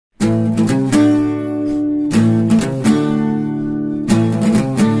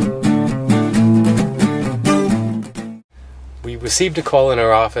received a call in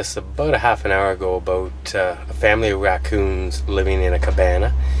our office about a half an hour ago about a family of raccoons living in a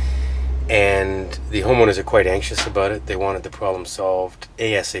cabana, and the homeowners are quite anxious about it. They wanted the problem solved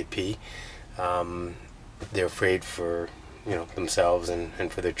ASAP. They're afraid for themselves and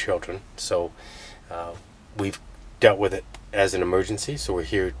for their children, so we've dealt with it as an emergency, so we're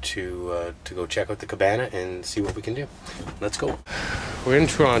here to go check out the cabana and see what we can do. Let's go. We're in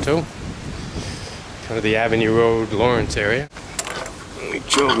Toronto, kind of the Avenue Road, Lawrence area.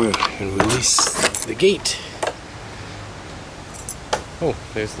 Reach over and release the gate. Oh,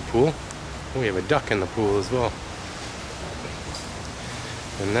 there's the pool. Oh, we have a duck in the pool as well.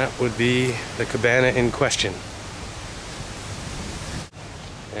 And that would be the cabana in question.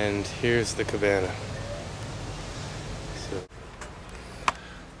 And here's the cabana. So,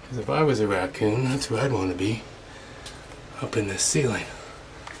 because if I was a raccoon, that's where I'd want to be. Up in this ceiling.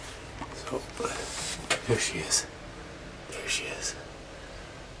 So, there she is. There she is.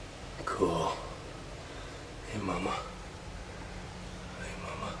 Cool. Hey, mama. Hey,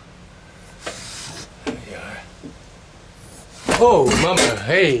 mama. There you are. Oh, mama,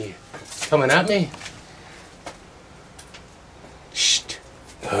 hey. Coming at me? Shh.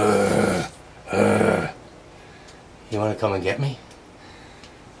 You want to come and get me?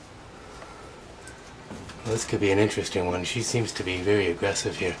 Well, this could be an interesting one. She seems to be very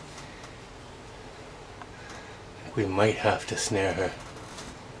aggressive here. We might have to snare her.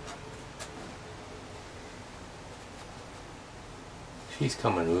 She's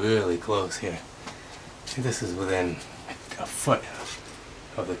coming really close here. See, this is within a foot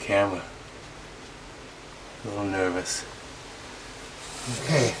of the camera. A little nervous.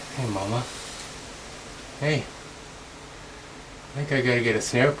 Okay, hey mama. Hey. I think I gotta get a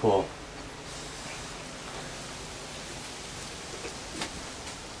snare pole.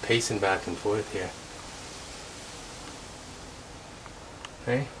 Pacing back and forth here.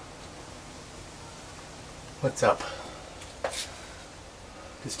 Hey? What's up?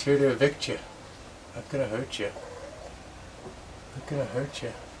 Just here to evict you. Not gonna hurt you. Not gonna hurt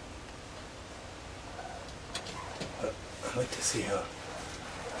you. I'd like to see how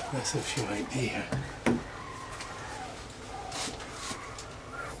aggressive she might be here.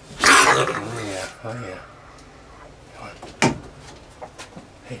 Oh yeah, oh yeah. Come on.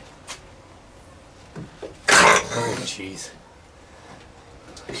 Hey. Oh jeez.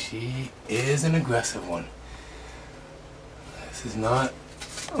 She is an aggressive one. This is not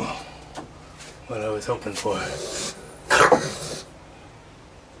what I was hoping for. I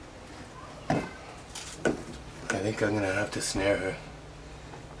think I'm gonna have to snare her.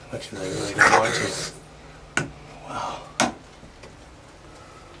 As much as I really don't want to. Wow.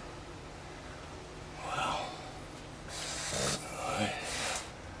 Wow. Alright.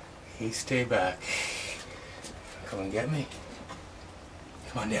 You stay back. Come and get me.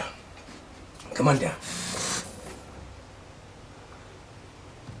 Come on down. Come on down.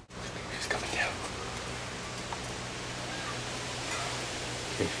 She's coming down.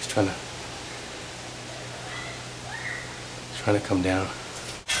 Okay, she's trying to come down.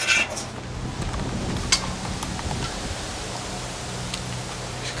 She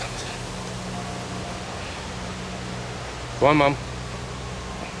comes in. Go on, Mom.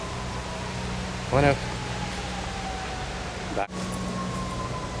 Come on out. Back.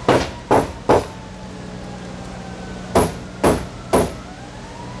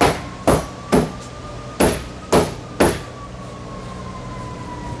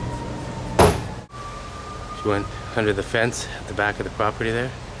 She went under the fence at the back of the property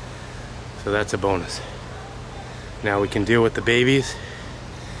there, so that's a bonus. Now we can deal with the babies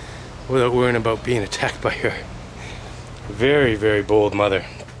without worrying about being attacked by her. Very, very bold mother.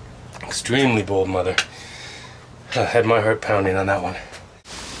 Extremely bold mother. I had my heart pounding on that one.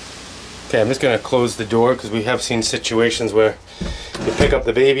 Okay, I'm just gonna close the door because we have seen situations where you pick up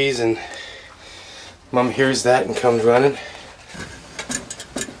the babies and Mom hears that and comes running.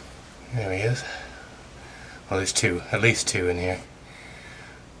 There he is. Well, there's two, at least two in here.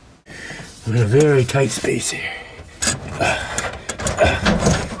 I'm in a very tight space here.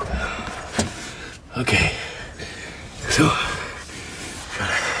 Okay, so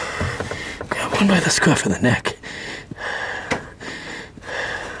grab one by the scruff of the neck.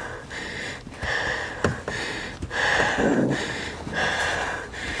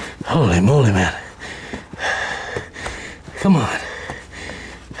 Holy moly, man. Come on.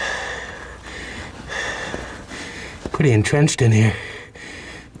 Pretty entrenched in here.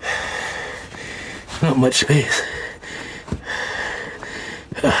 Not much space.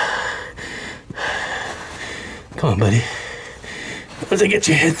 Come on, buddy. Once I get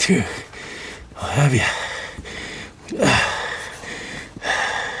your head through, I'll have you.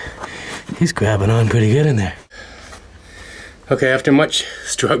 He's grabbing on pretty good in there. Okay, after much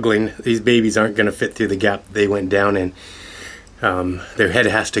struggling, these babies aren't going to fit through the gap they went down in. Their head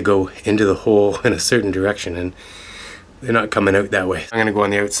has to go into the hole in a certain direction, and they're not coming out that way. I'm going to go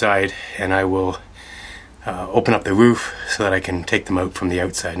on the outside, and I will open up the roof so that I can take them out from the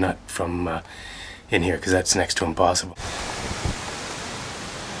outside, not from in here, because that's next to impossible.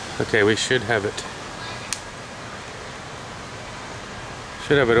 Okay, we should have it.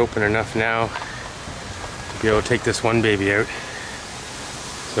 Should have it open enough now to be able to take this one baby out.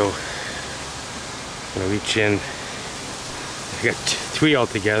 So I'm gonna reach in. I got three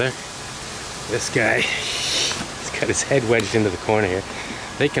altogether. This guy, he's got his head wedged into the corner here.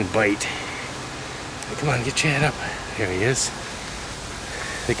 They can bite. Hey, come on, get your head up. There he is.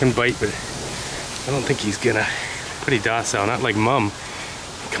 They can bite, but I don't think he's gonna. Pretty docile, not like Mum.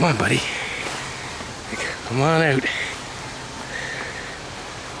 Come on, buddy. Come on out.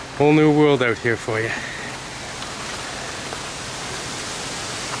 Whole new world out here for you.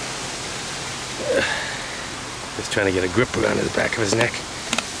 Just trying to get a grip around the back of his neck.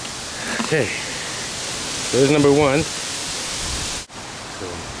 Okay, there's number one. So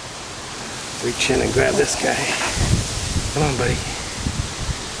reach in and grab this guy. Come on, buddy.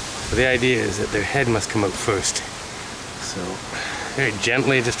 So the idea is that their head must come out first. So very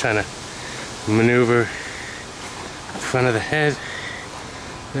gently, just trying to maneuver the front of the head.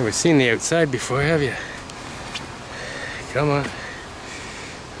 Never seen the outside before, have you? Come on.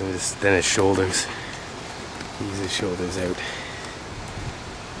 And then his shoulders. Ease his shoulders out.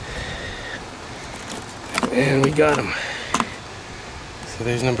 And we got him. So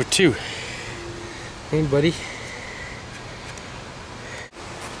there's number two. Hey, buddy.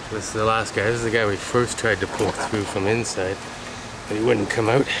 This is the last guy. This is the guy we first tried to pull through from inside, but he wouldn't come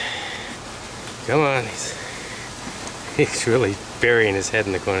out. Come on. He's really burying his head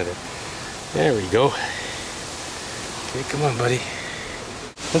in the corner there. There we go. Okay, come on, buddy.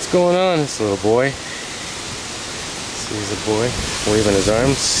 What's going on, this little boy? See, he's a boy waving his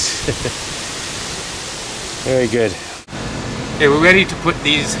arms. Very good. Okay, we're ready to put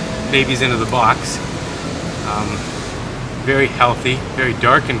these babies into the box. Very healthy, very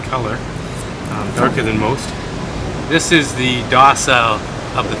dark in color, darker than most. This is the docile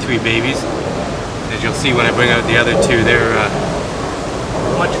of the three babies. As you'll see when I bring out the other two, they're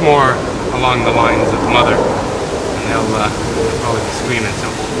much more along the lines of mother, and they'll probably be screaming. So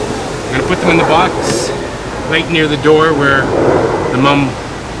I'm going to put them in the box right near the door where the mum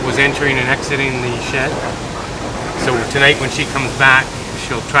was entering and exiting the shed. So tonight when she comes back,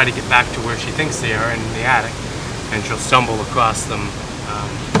 she'll try to get back to where she thinks they are in the attic, and she'll stumble across them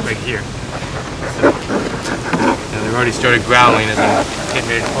right here. So now they've already started growling as I'm getting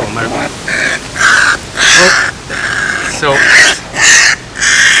ready to pull them out. So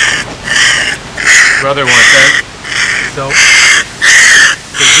brother wants out. So you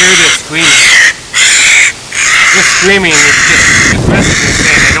can hear this screaming. This screaming is just aggressiveness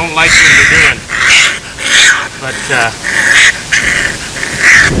saying I don't like what you're doing. But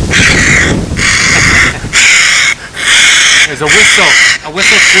there's a whistle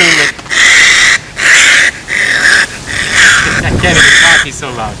scream that I can't even talk, he's so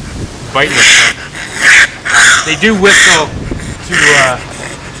loud. Biting us. They do whistle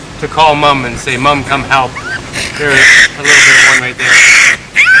to call Mum and say, Mum, come help. There's a little bit of one right there.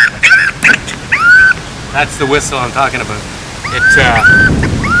 That's the whistle I'm talking about. That's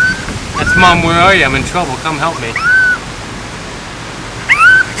Mum, where are you? I'm in trouble, come help me.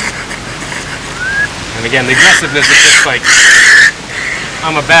 And again, the aggressiveness is just like,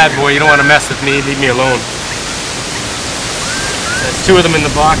 I'm a bad boy, you don't want to mess with me, leave me alone. There's two of them in the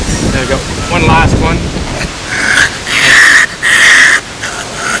box. There we go. One last one.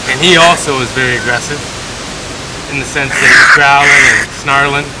 And he also is very aggressive in the sense that he's growling and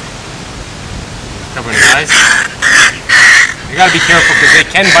snarling. Covering his eyes. You gotta be careful because they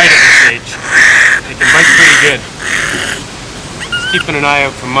can bite at this age. They can bite pretty good. Just keeping an eye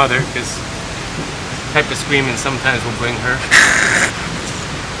out for mother because type of screaming sometimes will bring her.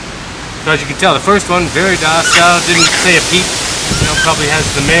 So as you can tell, the first one, very docile, didn't say a peep. You know, probably has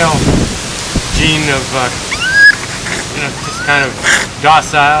the male gene of, you know, just kind of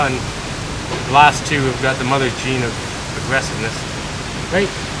docile, and the last two have got the mother gene of aggressiveness.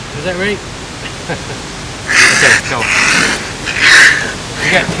 Right? Is that right? Okay, so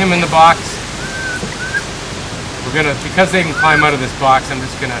we got him in the box. We're gonna, because they can climb out of this box, I'm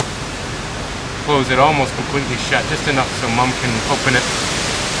just gonna close it almost completely shut, just enough so Mum can open it,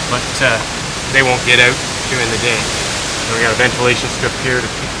 but they won't get out during the day. And we got a ventilation strip here to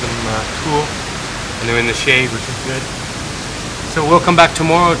keep them cool, and they're in the shade, which is good. So we'll come back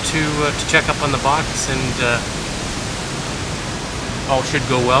tomorrow to check up on the box, and all should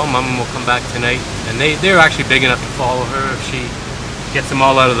go well. Mom will come back tonight, and they're actually big enough to follow her. If she gets them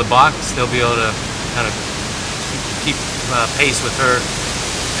all out of the box, they'll be able to kind of keep pace with her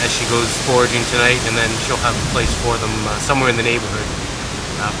as she goes foraging tonight, and then she'll have a place for them somewhere in the neighborhood,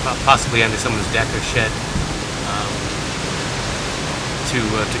 possibly under someone's deck or shed,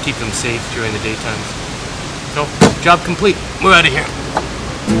 to keep them safe during the daytimes. So, job complete. We're out of here.